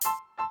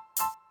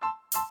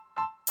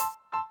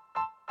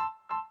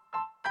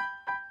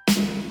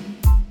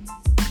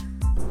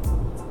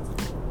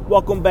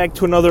Welcome back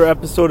to another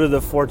episode of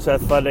the Forts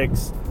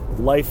Athletics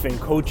Life and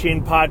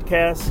Coaching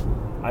Podcast.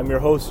 I'm your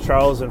host,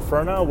 Charles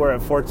Inferna. Where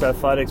at Forts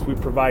Athletics, we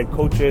provide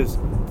coaches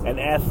and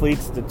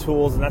athletes the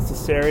tools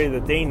necessary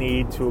that they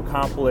need to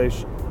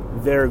accomplish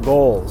their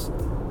goals.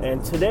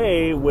 And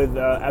today, with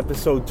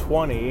episode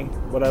 20,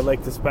 what I'd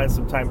like to spend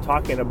some time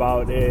talking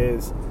about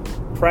is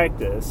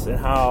practice and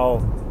how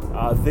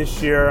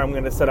this year I'm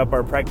going to set up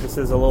our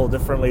practices a little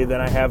differently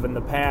than I have in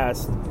the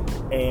past,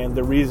 and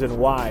the reason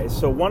why.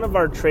 So one of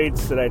our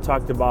traits that I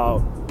talked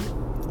about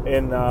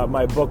in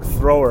my book,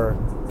 Thrower,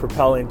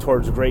 Propelling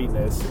Towards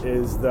Greatness,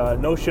 is the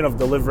notion of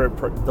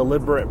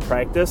deliberate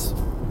practice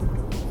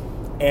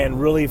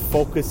and really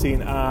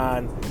focusing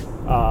on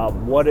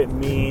what it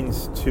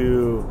means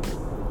to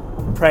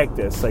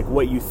practice, like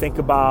what you think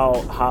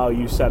about, how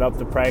you set up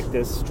the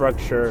practice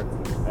structure,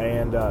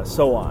 and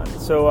so on.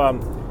 So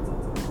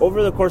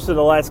over the course of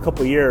the last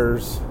couple of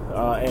years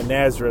in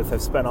Nazareth,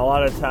 I've spent a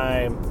lot of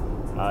time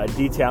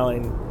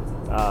detailing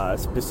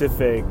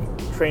specific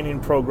training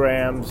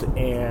programs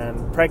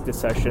and practice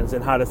sessions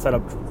and how to set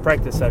up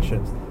practice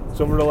sessions.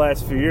 So over the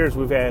last few years,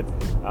 we've had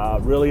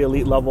really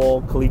elite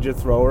level collegiate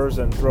throwers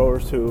and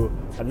throwers who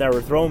have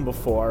never thrown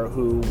before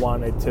who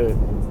wanted to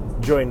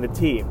join the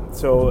team.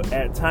 So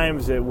at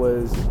times it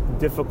was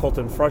difficult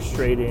and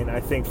frustrating, I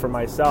think, for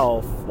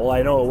myself. Well,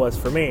 I know it was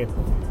for me,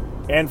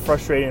 and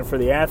frustrating for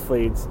the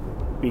athletes,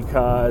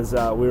 because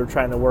we were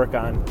trying to work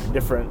on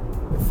different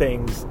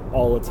things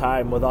all the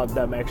time without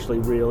them actually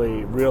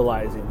really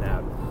realizing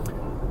that.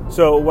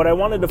 So what I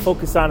wanted to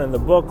focus on in the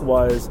book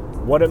was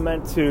what it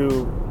meant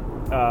to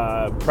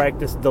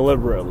practice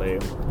deliberately,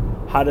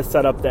 how to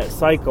set up that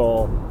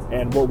cycle,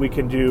 and what we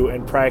can do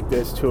in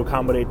practice to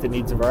accommodate the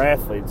needs of our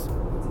athletes.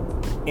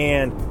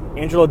 And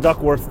Angela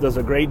Duckworth does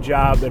a great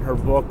job in her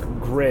book,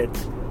 Grit,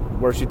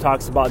 where she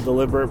talks about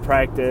deliberate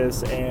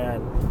practice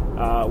and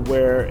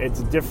where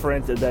it's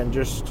different than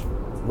just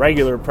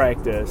regular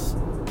practice,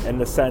 in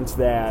the sense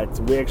that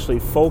we actually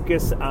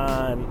focus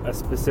on a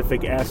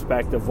specific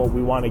aspect of what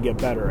we want to get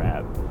better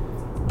at.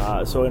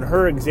 So in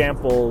her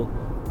examples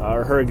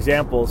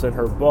in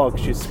her book,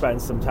 she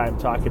spends some time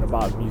talking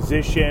about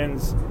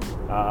musicians,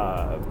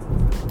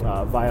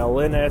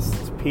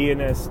 violinists,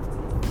 pianists,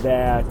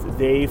 that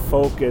they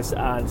focus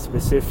on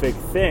specific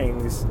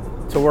things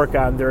to work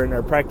on during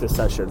their practice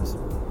sessions,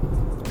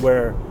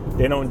 where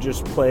they don't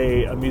just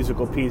play a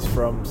musical piece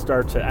from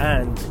start to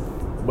end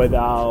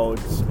without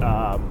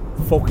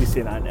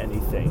focusing on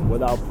anything,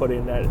 without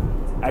putting that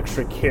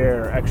extra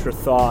care, extra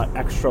thought,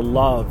 extra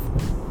love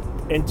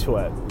into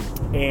it.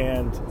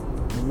 And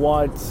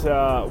what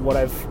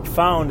I've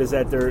found is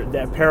that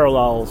that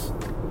parallels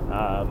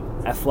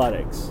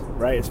athletics,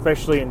 right?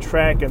 Especially in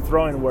track and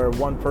throwing, where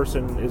one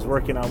person is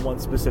working on one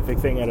specific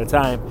thing at a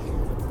time,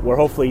 where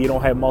hopefully you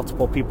don't have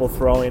multiple people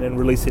throwing and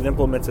releasing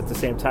implements at the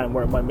same time,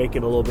 where it might make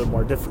it a little bit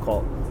more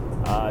difficult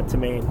to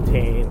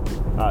maintain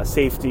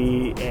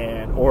safety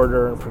and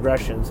order and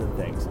progressions and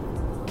things.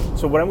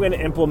 So what I'm going to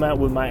implement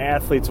with my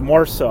athletes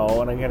more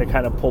so, and I'm going to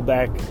kind of pull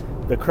back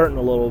the curtain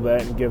a little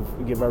bit and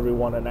give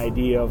everyone an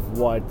idea of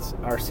what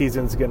our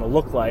season's going to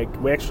look like.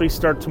 We actually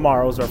start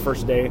tomorrow as our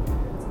first day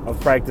of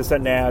practice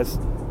at Naz.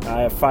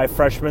 I have 5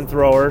 freshman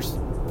throwers,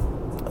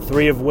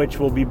 3 of which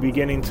will be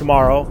beginning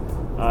tomorrow,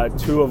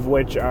 2 of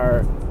which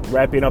are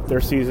wrapping up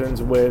their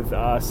seasons with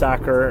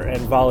soccer and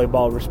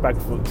volleyball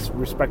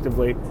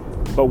respectively.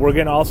 But we're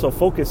going to also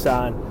focus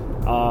on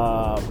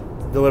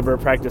deliberate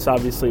practice,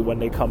 obviously, when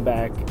they come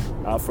back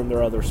from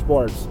their other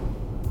sports.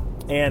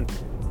 And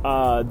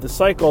the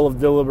cycle of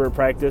deliberate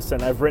practice,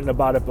 and I've written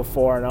about it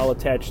before, and I'll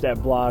attach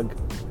that blog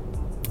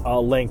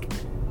link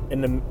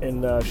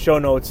in the show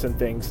notes and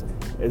things,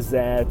 is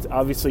that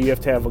obviously you have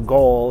to have a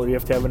goal, you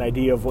have to have an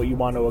idea of what you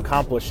want to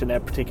accomplish in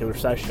that particular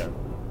session.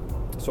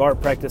 So our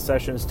practice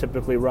sessions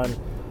typically run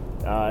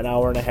an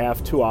hour and a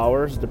half, 2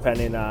 hours,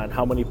 depending on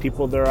how many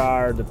people there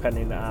are,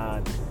 depending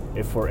on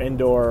if we're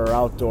indoor or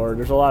outdoor.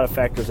 There's a lot of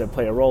factors that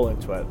play a role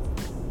into it.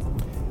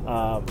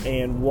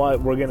 And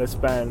what we're going to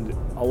spend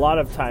a lot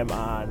of time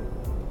on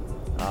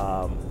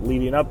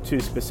leading up to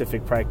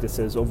specific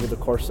practices over the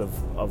course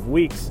of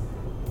weeks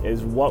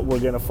is what we're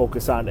going to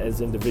focus on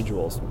as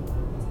individuals.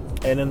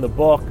 And in the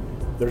book,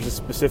 there's a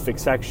specific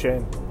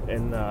section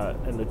in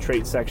the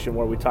trait section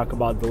where we talk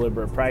about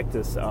deliberate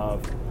practice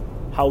of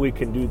how we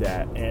can do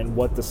that and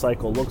what the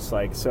cycle looks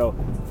like. So,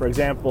 for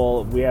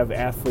example, we have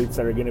athletes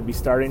that are going to be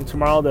starting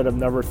tomorrow that have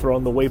never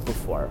thrown the weight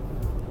before.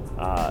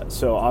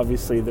 So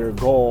obviously their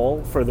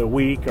goal for the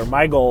week, or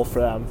my goal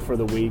for them for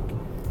the week,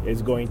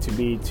 is going to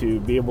be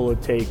able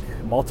to take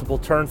multiple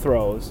turn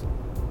throws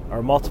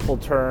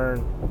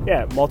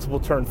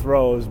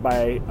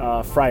by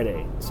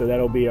Friday. So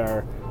that'll be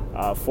our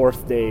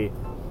 4th day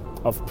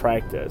of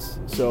practice.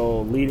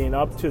 So leading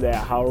up to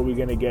that, how are we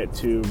going to get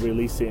to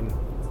releasing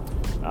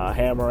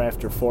hammer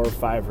after 4 or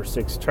 5 or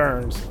 6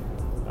 turns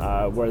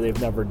where they've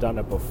never done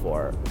it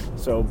before?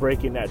 So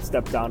breaking that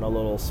step down a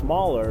little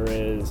smaller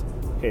is,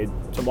 okay,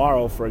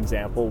 tomorrow, for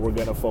example, we're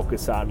going to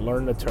focus on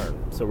learn the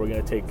turn. So we're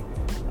going to take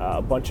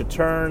a bunch of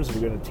turns.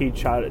 We're going to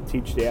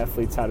teach the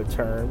athletes how to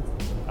turn.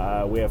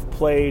 We have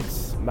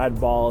plates, med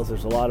balls.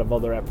 There's a lot of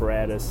other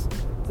apparatus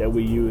that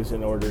we use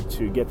in order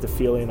to get the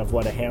feeling of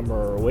what a hammer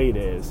or a weight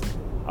is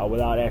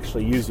without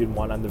actually using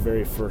one on the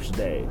very first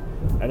day.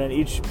 And then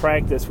each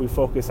practice we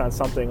focus on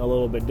something a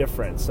little bit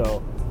different.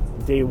 So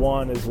day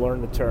 1 is learn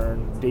the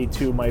turn. Day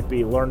 2 might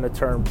be learn the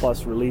turn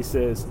plus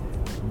releases.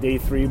 Day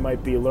 3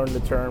 might be learn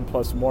the turn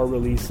plus more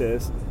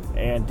releases.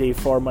 And day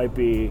 4 might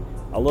be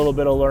a little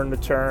bit of learn the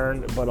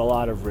turn, but a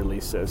lot of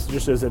releases,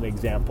 just as an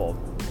example.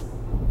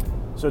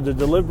 So the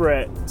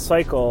deliberate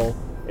cycle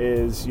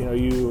is,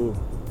 you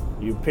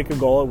pick a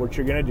goal of what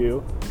you're going to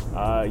do.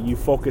 You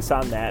focus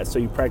on that, so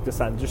you practice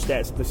on just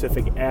that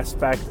specific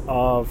aspect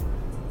of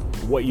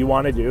what you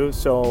want to do.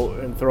 So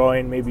in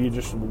throwing, maybe you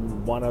just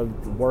want to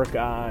work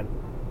on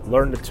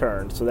learn to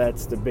turn. So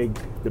that's the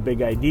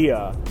big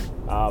idea,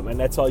 and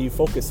that's all you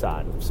focus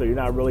on. So you're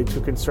not really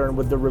too concerned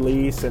with the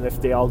release and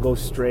if they all go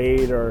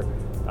straight or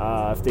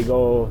if they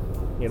go,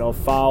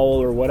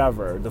 foul or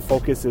whatever. The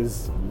focus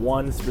is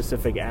one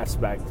specific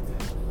aspect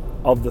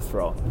of the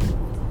throw.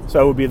 So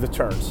that would be the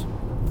turns.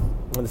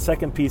 And the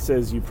second piece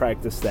is you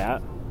practice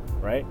that,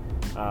 right?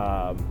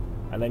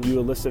 And then you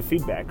elicit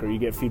feedback, or you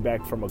get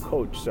feedback from a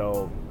coach.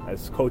 So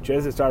as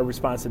coaches, it's our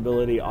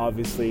responsibility,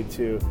 obviously,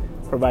 to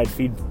provide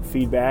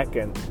feedback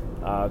and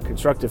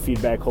constructive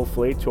feedback,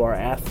 hopefully, to our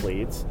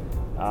athletes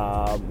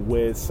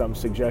with some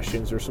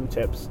suggestions or some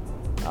tips.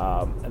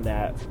 And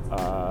that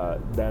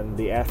then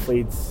the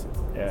athletes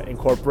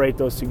incorporate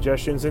those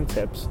suggestions and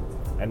tips,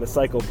 and the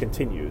cycle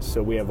continues.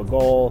 So we have a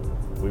goal,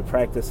 we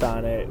practice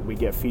on it, we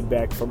get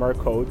feedback from our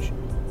coach,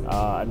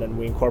 and then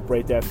we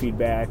incorporate that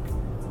feedback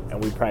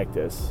and we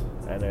practice,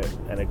 and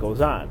it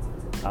goes on.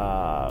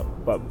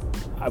 But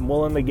I'm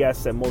willing to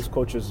guess that most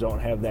coaches don't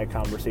have that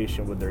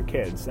conversation with their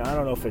kids. Now, I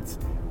don't know if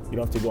you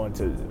don't have to go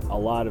into a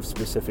lot of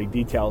specific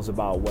details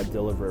about what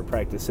deliberate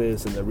practice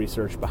is and the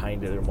research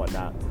behind it and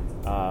whatnot.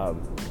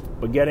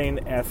 But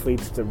getting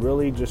athletes to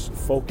really just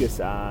focus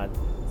on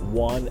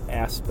one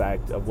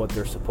aspect of what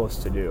they're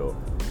supposed to do,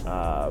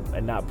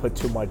 and not put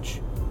too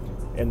much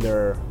in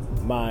their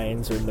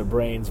minds or in their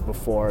brains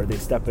before they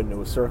step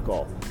into a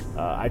circle.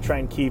 I try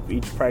and keep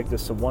each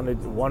practice to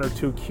one or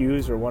two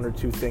cues or one or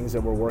two things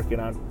that we're working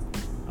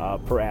on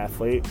per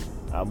athlete.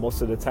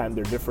 Most of the time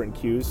they're different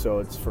cues, so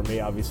it's, for me,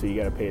 obviously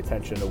you got to pay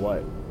attention to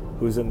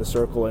who's in the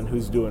circle and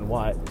who's doing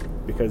what,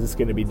 because it's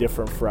going to be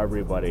different for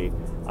everybody.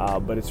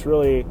 But it's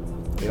really,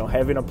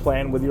 having a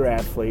plan with your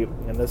athlete,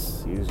 and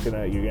this you're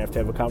gonna have to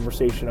have a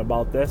conversation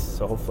about this.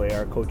 So hopefully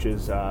our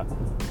coaches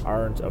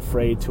aren't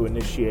afraid to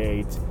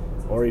initiate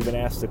or even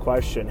ask the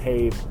question,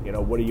 hey,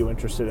 what are you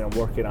interested in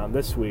working on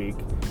this week?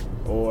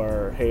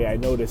 Or, hey, I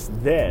noticed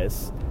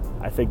this.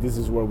 I think this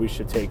is where we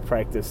should take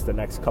practice the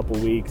next couple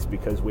weeks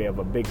because we have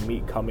a big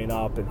meet coming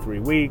up in 3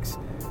 weeks,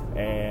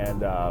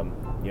 and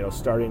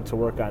starting to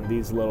work on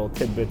these little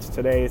tidbits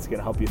today, it's going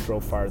to help you throw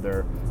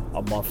farther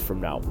a month from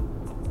now.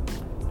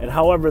 And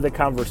however the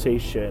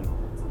conversation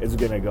is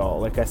going to go.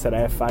 Like I said, I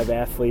have 5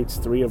 athletes,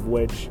 3 of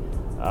which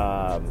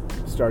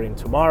starting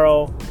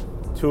tomorrow.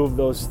 2 of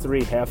those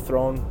 3 have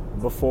thrown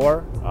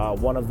before.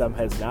 1 of them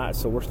has not.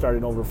 So we're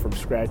starting over from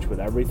scratch with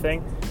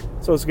everything.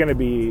 So it's going to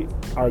be,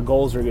 our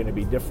goals are going to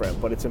be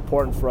different. But it's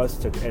important for us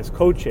to, as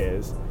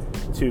coaches,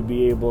 to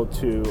be able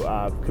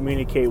to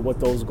communicate what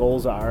those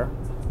goals are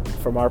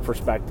from our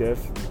perspective,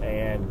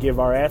 and give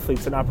our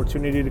athletes an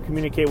opportunity to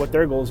communicate what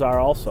their goals are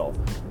also.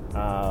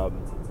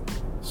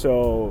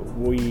 So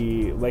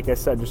we, like I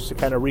said, just to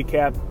kind of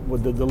recap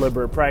with the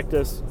deliberate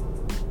practice,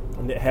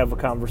 have a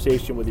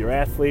conversation with your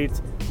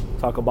athletes,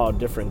 talk about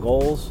different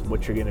goals,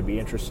 what you're going to be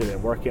interested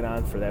in working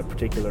on for that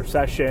particular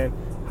session,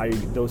 how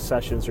those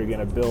sessions are going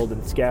to build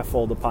and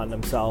scaffold upon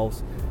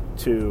themselves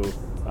to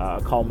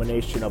a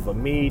culmination of a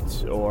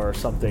meet or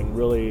something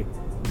really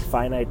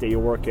finite that you're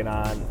working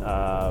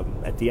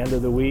on at the end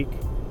of the week.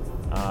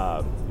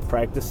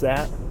 Practice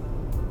that.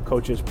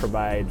 Coaches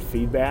provide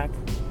feedback,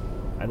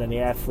 and then the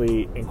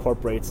athlete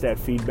incorporates that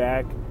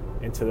feedback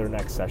into their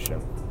next session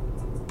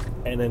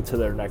and into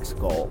their next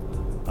goal.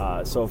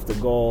 So if the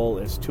goal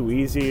is too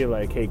easy,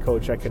 like, hey,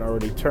 coach, I can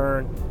already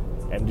turn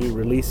and do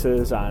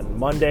releases on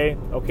Monday,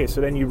 okay,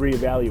 so then you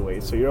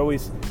reevaluate. So you're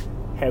always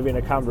having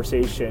a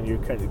conversation,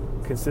 you're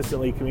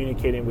consistently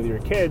communicating with your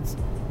kids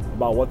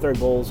about what their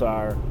goals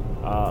are,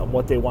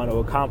 what they want to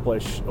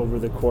accomplish over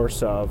the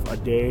course of a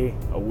day,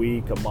 a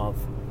week, a month,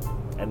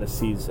 and a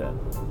season.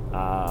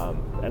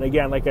 And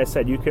again, like I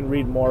said, you can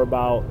read more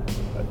about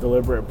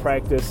deliberate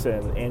practice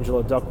in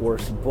Angela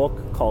Duckworth's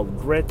book called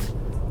Grit.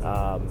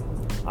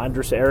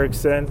 Andres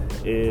Erickson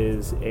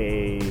is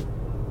a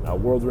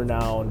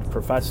world-renowned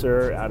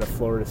professor out of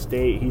Florida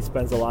State. He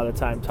spends a lot of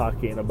time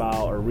talking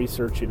about, or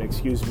researching,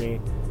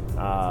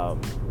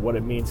 what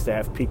it means to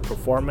have peak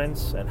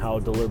performance and how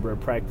deliberate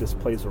practice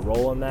plays a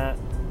role in that.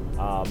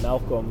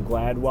 Malcolm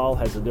Gladwell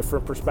has a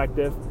different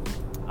perspective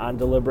on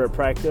deliberate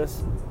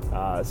practice.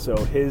 So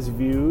his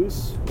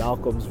views,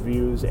 Malcolm's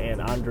views,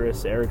 and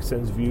Andres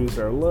Erickson's views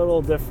are a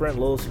little different, a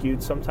little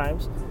skewed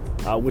sometimes,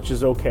 which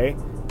is okay.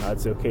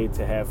 It's okay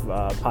to have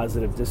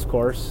positive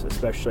discourse,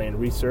 especially in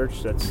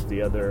research. That's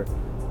the other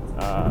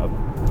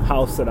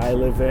house that I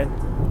live in.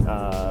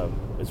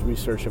 It's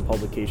research and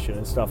publication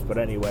and stuff. But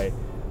anyway,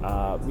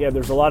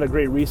 there's a lot of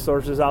great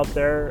resources out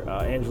there.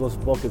 Angela's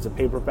book is a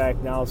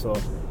paperback now, so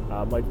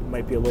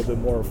might be a little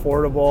bit more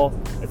affordable.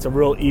 It's a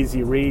real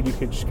easy read. You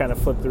can just kind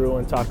of flip through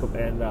and talk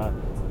and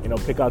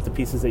pick out the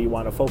pieces that you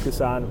want to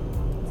focus on.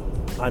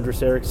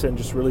 Andres Erickson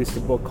just released a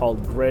book called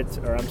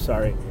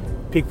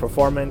Peak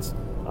Performance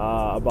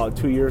about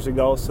 2 years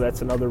ago. So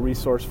that's another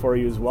resource for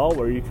you as well,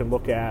 where you can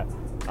look at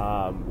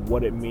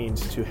what it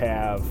means to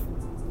have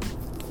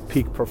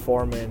peak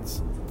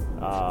performance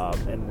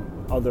and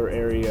other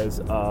areas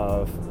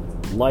of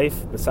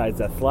life besides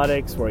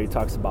athletics, where he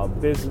talks about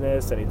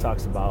business and he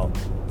talks about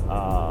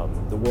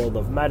the world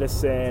of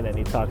medicine, and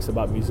he talks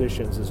about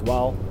musicians as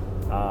well.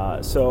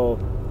 So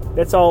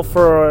that's all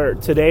for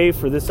today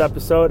for this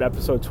episode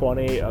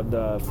 20 of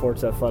the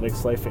Forts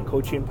Athletics Life and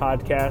Coaching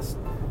Podcast.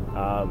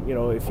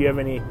 If you have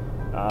any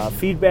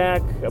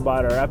feedback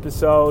about our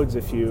episodes,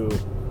 if you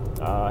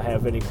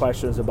have any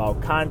questions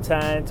about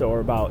content or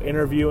about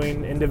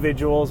interviewing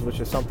individuals, which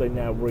is something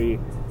that we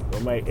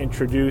might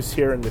introduce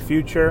here in the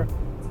future,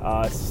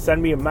 send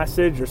me a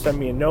message or send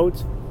me a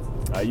note.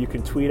 You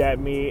can tweet at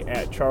me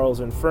at Charles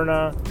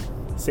Inferna.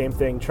 Same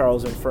thing,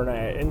 Charles Inferna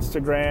at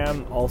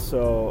Instagram.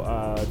 Also,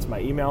 it's my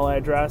email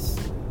address,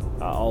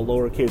 all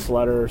lowercase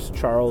letters,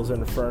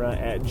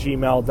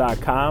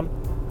 charlesinferna@gmail.com.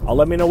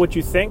 Let me know what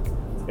you think.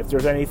 If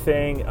there's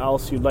anything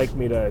else you'd like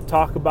me to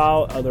talk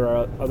about,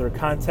 other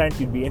content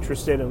you'd be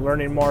interested in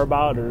learning more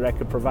about, or that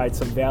could provide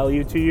some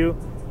value to you,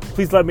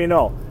 please let me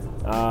know.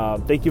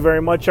 Thank you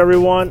very much,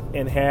 everyone,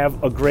 and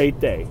have a great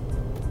day.